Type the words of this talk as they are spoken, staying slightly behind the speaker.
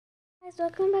Guys,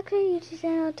 welcome back to our YouTube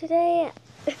channel. Today,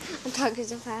 I'm talking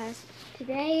so fast.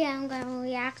 Today, I'm going to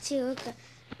react to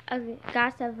a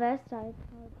gacha verse story.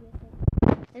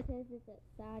 This is a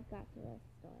sad gacha verse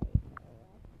story. So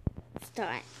let's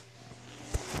start.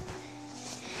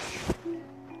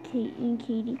 Kate and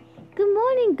Katie. Good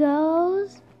morning,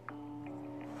 girls.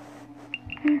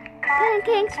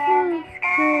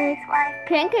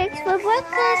 Pancakes for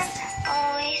breakfast.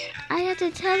 I have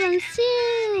to tell them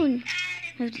soon.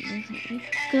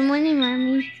 Good morning,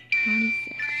 Mommy. Mommy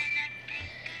 6.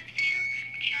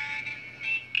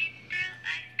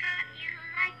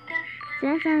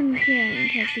 That's on here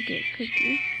and has to get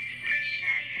cookie.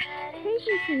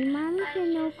 Patiently, Mommy said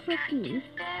no cookie.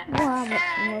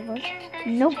 Whatever.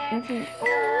 Nope. Nothing.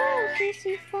 Oh, she's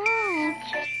too far.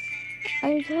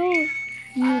 I told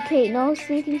you, Kate, no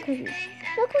sneaking cookies.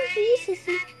 No cookies,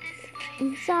 Sissy.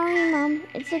 I'm sorry, Mom.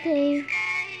 It's okay.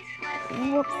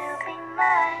 Whoops.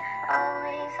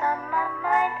 Always on my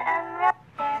mind, I'm right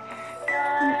there.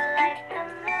 You're like the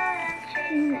moon,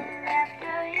 chasing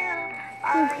after you.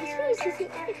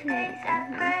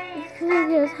 It's cool,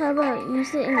 girls. How about you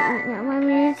sit and eat now?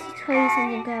 Mommy needs to tell you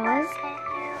something, girls.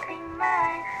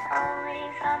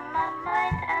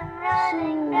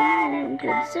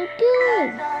 So good,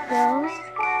 girls.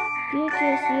 You're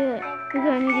just you. You're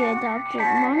going to get adopted.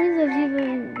 Mommy loves you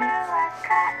very much.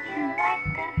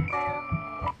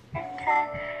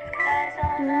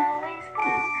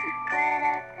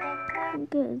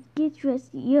 Good. Get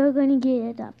dressed. You're going to get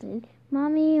adopted.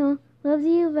 Mommy loves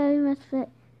you very much, but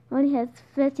only has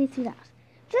 53,000.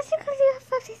 Just because you have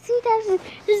 53,000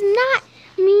 does not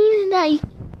mean that you...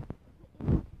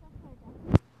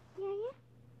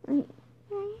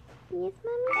 Yes,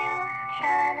 Mommy?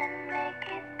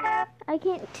 I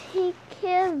can't take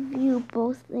care of you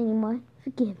both anymore.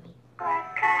 Forgive me. I'm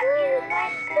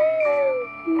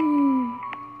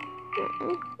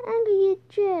gonna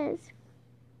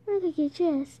get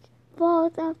dressed.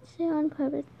 Falls up on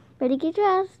purpose. Better get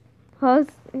dressed. Falls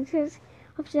up on purpose.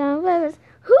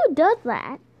 Who does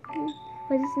that?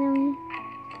 What is name?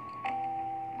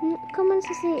 Come on,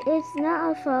 Sissy. It's not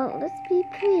our fault. Let's be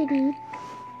pretty.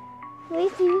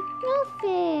 Lazy, no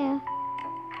fair.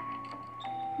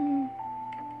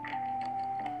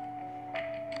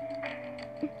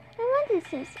 I want this.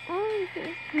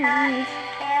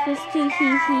 Just too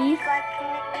hee.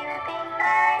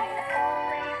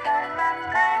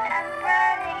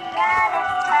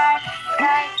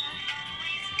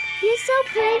 You're so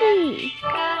pretty.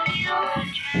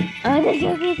 Oh, that's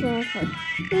so beautiful.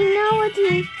 You know what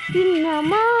you know,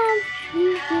 Mom.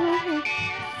 You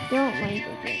don't mind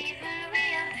the game.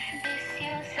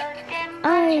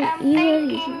 Oh, you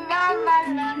really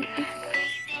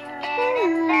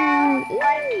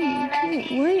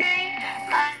Wait.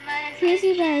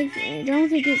 Casey bags. Don't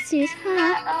think it's serious,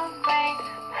 huh?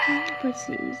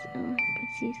 Pussies. Oh,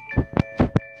 pussies.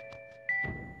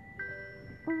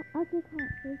 Oh, I'll get hot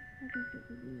first.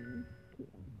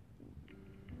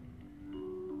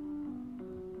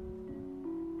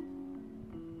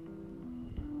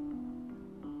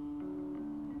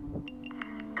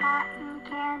 Cotton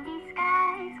candy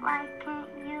skies, why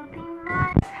can't you be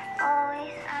mine?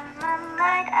 Always on my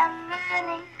mind, I'm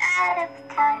running out of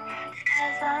time.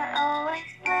 Skies are always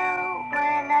blue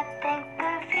when I think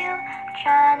of you.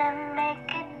 Trying to make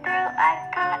it through, I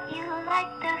got you like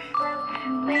the flu.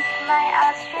 With my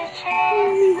outstretched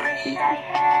hands, wish I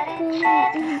had a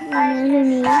chance. I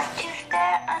just watch you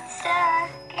stare unstuck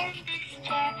in this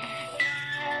chair.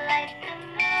 You're like the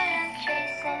moon,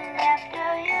 chasing after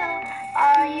you.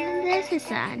 This is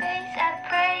sad.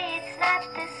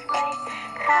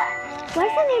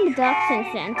 What's the name of Dogs in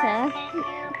Santa?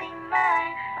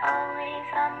 Oh,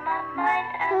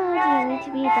 do you want to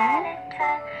be a dog?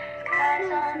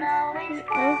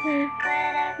 Okay.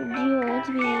 Do you want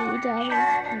to be a dog?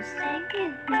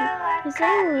 The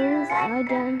same rules are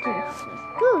done to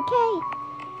okay.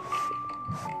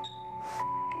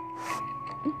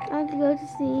 I have to go to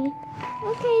see.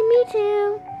 Okay, me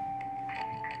too.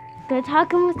 They're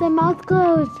talking with their mouth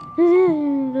closed.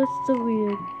 That's so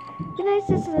weird. Good night,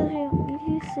 sister.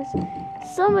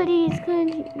 Somebody's going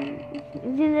to...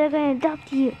 They're going to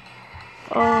adopt you.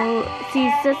 Oh,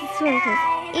 she's such a sweetheart.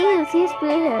 Ew, she's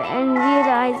sweetheart. And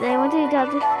realize I want to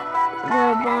adopt the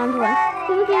blonde one.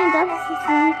 People can adopt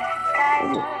Sissy.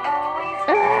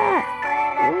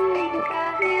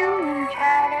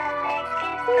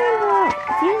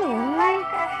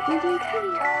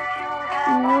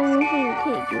 No one can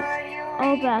take you.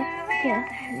 All back. Yeah.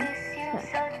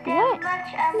 What?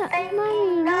 No,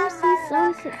 Mommy, no, she's so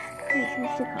sick.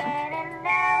 He's so calm.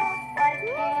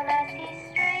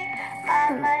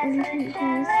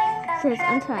 says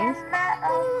sometimes.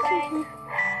 Okay.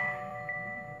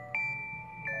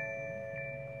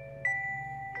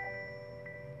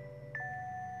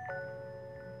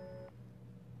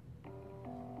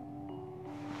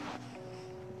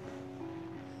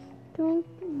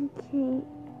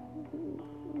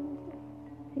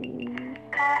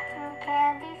 Cotton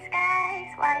candy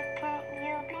skies, why can't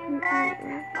you be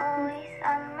mine? Always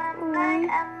on my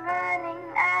mind, I'm running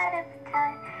out of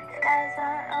time. Skies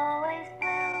are always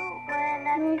blue when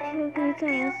I think of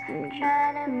you.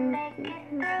 Trying to make it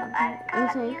through, I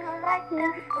got you like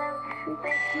the flu.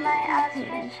 With my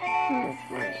ostrich hands,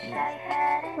 wish I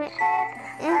had a chance.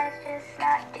 Life's just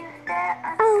not too fair,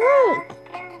 I'm stuck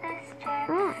in this chair.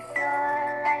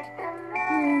 You're like the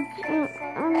moon,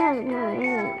 chasing after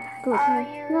you.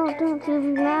 No, don't give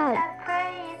me that. I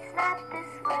pray it's not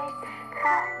this way.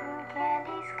 Cotton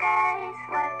candy skies,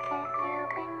 why can't you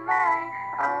be mine?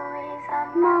 Always on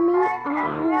my mind,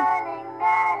 I'm running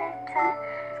out of time.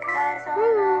 Skies are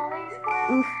always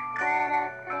blue when I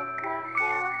think of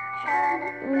you. Trying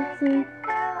to make it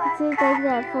through, It seems like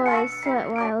that for a short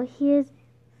while.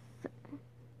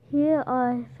 Here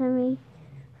are Femi,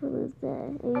 who is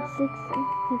age 6,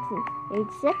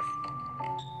 age 6,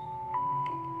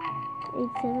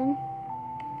 age 7.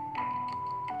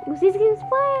 Oh, she's getting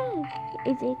inspired.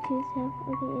 Age 8 too, so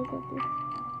okay, age up there.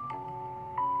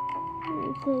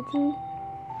 Age 13.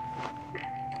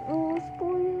 Oh,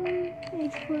 spoiler.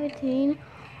 Age 14.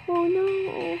 Oh no.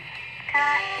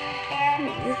 cotton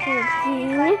candy Age skies,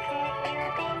 15. why can't you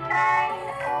be mine?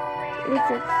 Always Age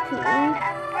on my 16. mind,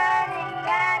 I'm running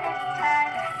out of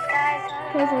time. Skies are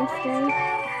President's always Day.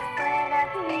 blue when I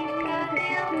think of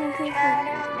you. Trying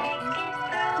to make it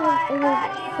through, I It got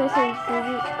was you first like age the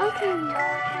baby. flu. Okay.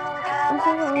 Told you I'm how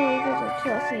so I always feel, a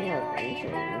trust were in you your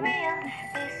even vision. real?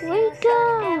 Miss you Wake so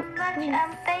up! damn much,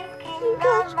 I'm thinking You of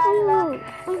got my love. you.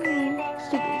 Breathing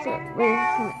Stupid in stuff. and Wasting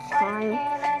so out, much why time.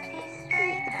 can't I see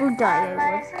straight? Who died My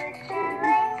I mind's switching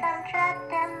lanes, I'm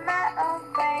trapped in my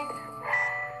own brain.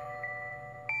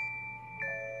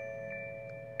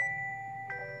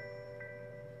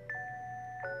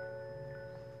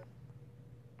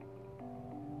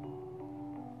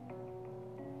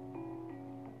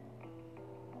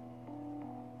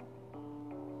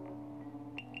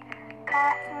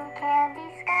 Cotton candy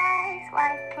skies,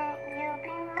 why can't you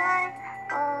be mine?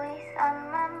 Always on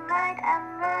my mind, I'm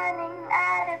running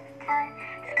out of time.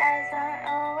 Skies are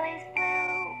always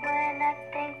blue when I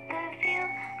think of you.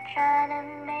 Trying to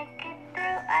make it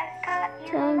through, I got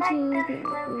you like the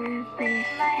flu. With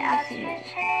my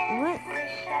ostrich hands, What?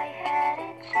 wish I had a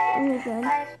Oh chance. my god.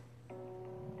 Life's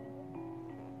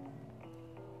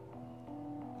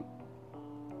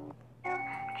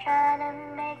trying to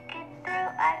make it through,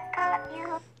 I got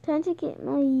you. Time to get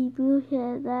my blue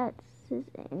hair. That's his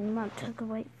and Mom took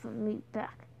away from me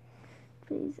back.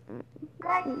 Please.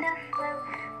 Like the flu,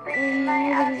 with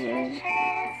my ostrich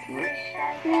hands, wish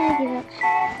I had a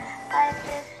chance. Life's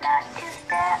just not too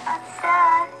fair, I'm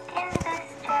stuck in this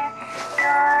chair.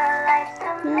 You're like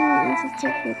the moon,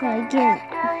 chasing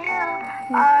after you.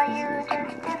 Are you just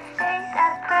a face? I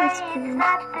pray it's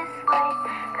not this way.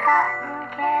 Cotton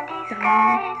candy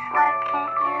skies, why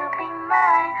can't you be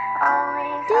mine?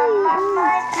 Always on my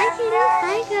mind, I'm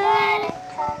running out of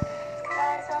time.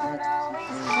 Skies don't always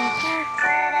blue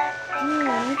when I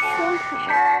think of you.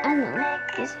 Trying I to know. make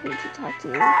it Just hate to talk to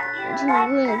you. got you But you like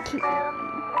really the keep flu.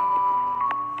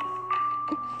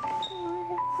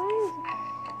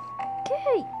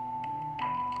 Okay.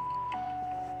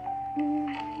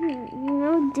 You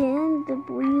know Dan, the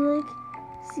boy you like,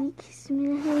 see kiss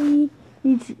me how he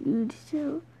needs you to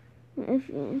show if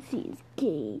you see is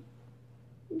gay.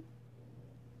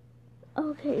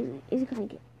 Okay, it's gonna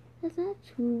get. That's not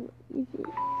true, is it?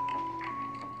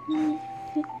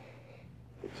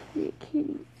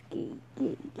 Kitty's gay.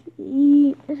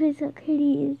 If it's a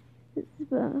kitty, it's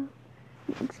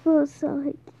exposed, so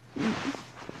like.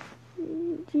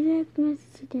 Direct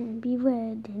message to them.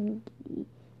 Beware, then he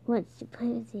wants to play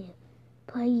with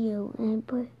you, and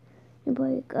play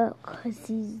a girl, cause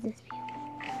he's this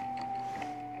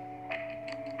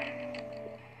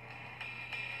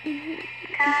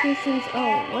He says,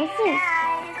 oh, what's this?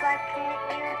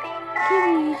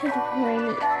 Kitty, you should play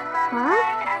me. Huh?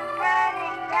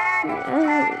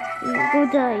 Go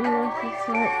die,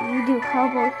 you do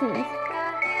horrible things.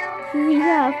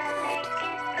 Yeah.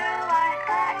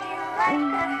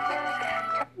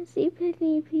 See,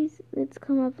 Piggy, please, let's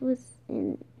come up with,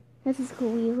 and that's a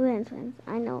school we were in friends.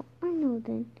 I know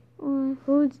then. Or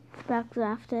who's back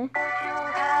after?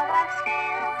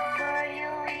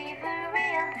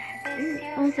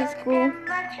 After school.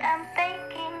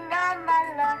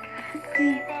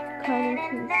 spinning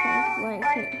himself. down. Why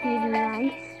Why can't he can't do I be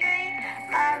that? straight?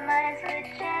 My mind's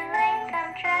switching lanes.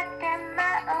 I'm trapped in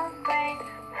my own brain.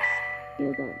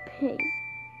 You're gonna pay.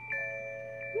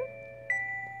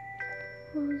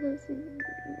 Oh, that's it.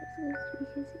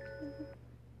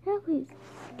 Yeah, please.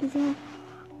 Cause I.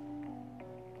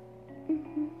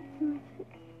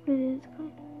 What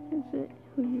is it?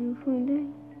 Who you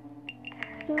find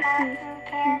Cotton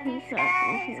candy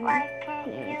skies, why can't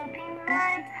you be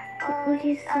mine?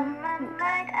 Always on my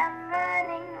mind, I'm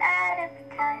running out of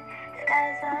time.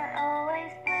 Skies aren't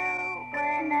always blue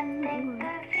when I think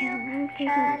of you.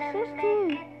 Trying to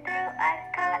make it through, I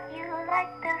caught you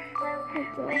like the flu.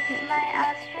 With my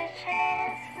outstretched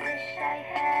hands, wish I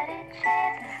had a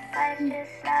chance. Life's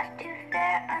just not too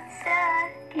fair, I'm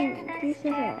stuck in this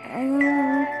chair.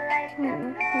 You're like the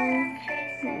moon,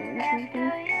 chasing after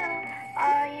you.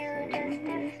 Are you just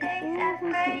a face? I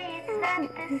pray it's not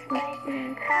this way.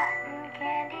 Cotton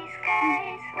candy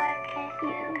skies, why can't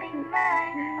you be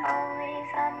mine? Always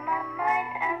on my mind,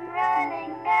 I'm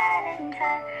running out of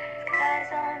time. Skies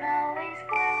aren't always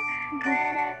blue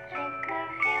when I think of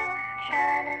you.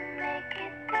 Trying to make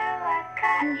it through, I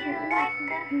caught you like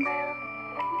the flu.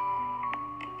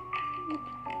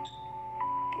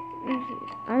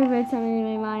 I read something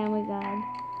in my mind. Oh my god.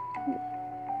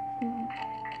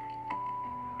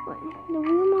 What? The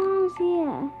real mom's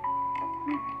here.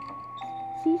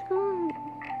 She's gone.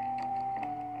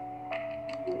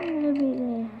 It'll be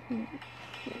there.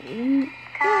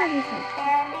 Cotton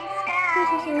candy skies,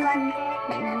 why can't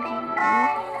you be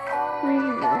mine?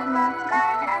 Always on my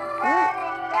mind, I'm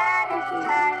running out of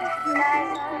time.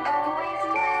 Skies aren't always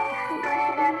blue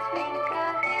when I think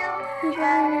of you.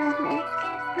 Trying to make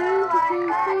it through, I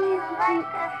caught you like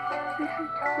the flu.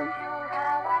 Told you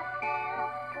how I feel,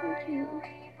 were you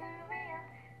even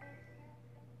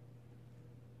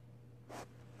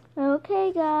real? Okay,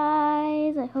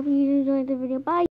 guys. I hope you enjoyed the video. Bye.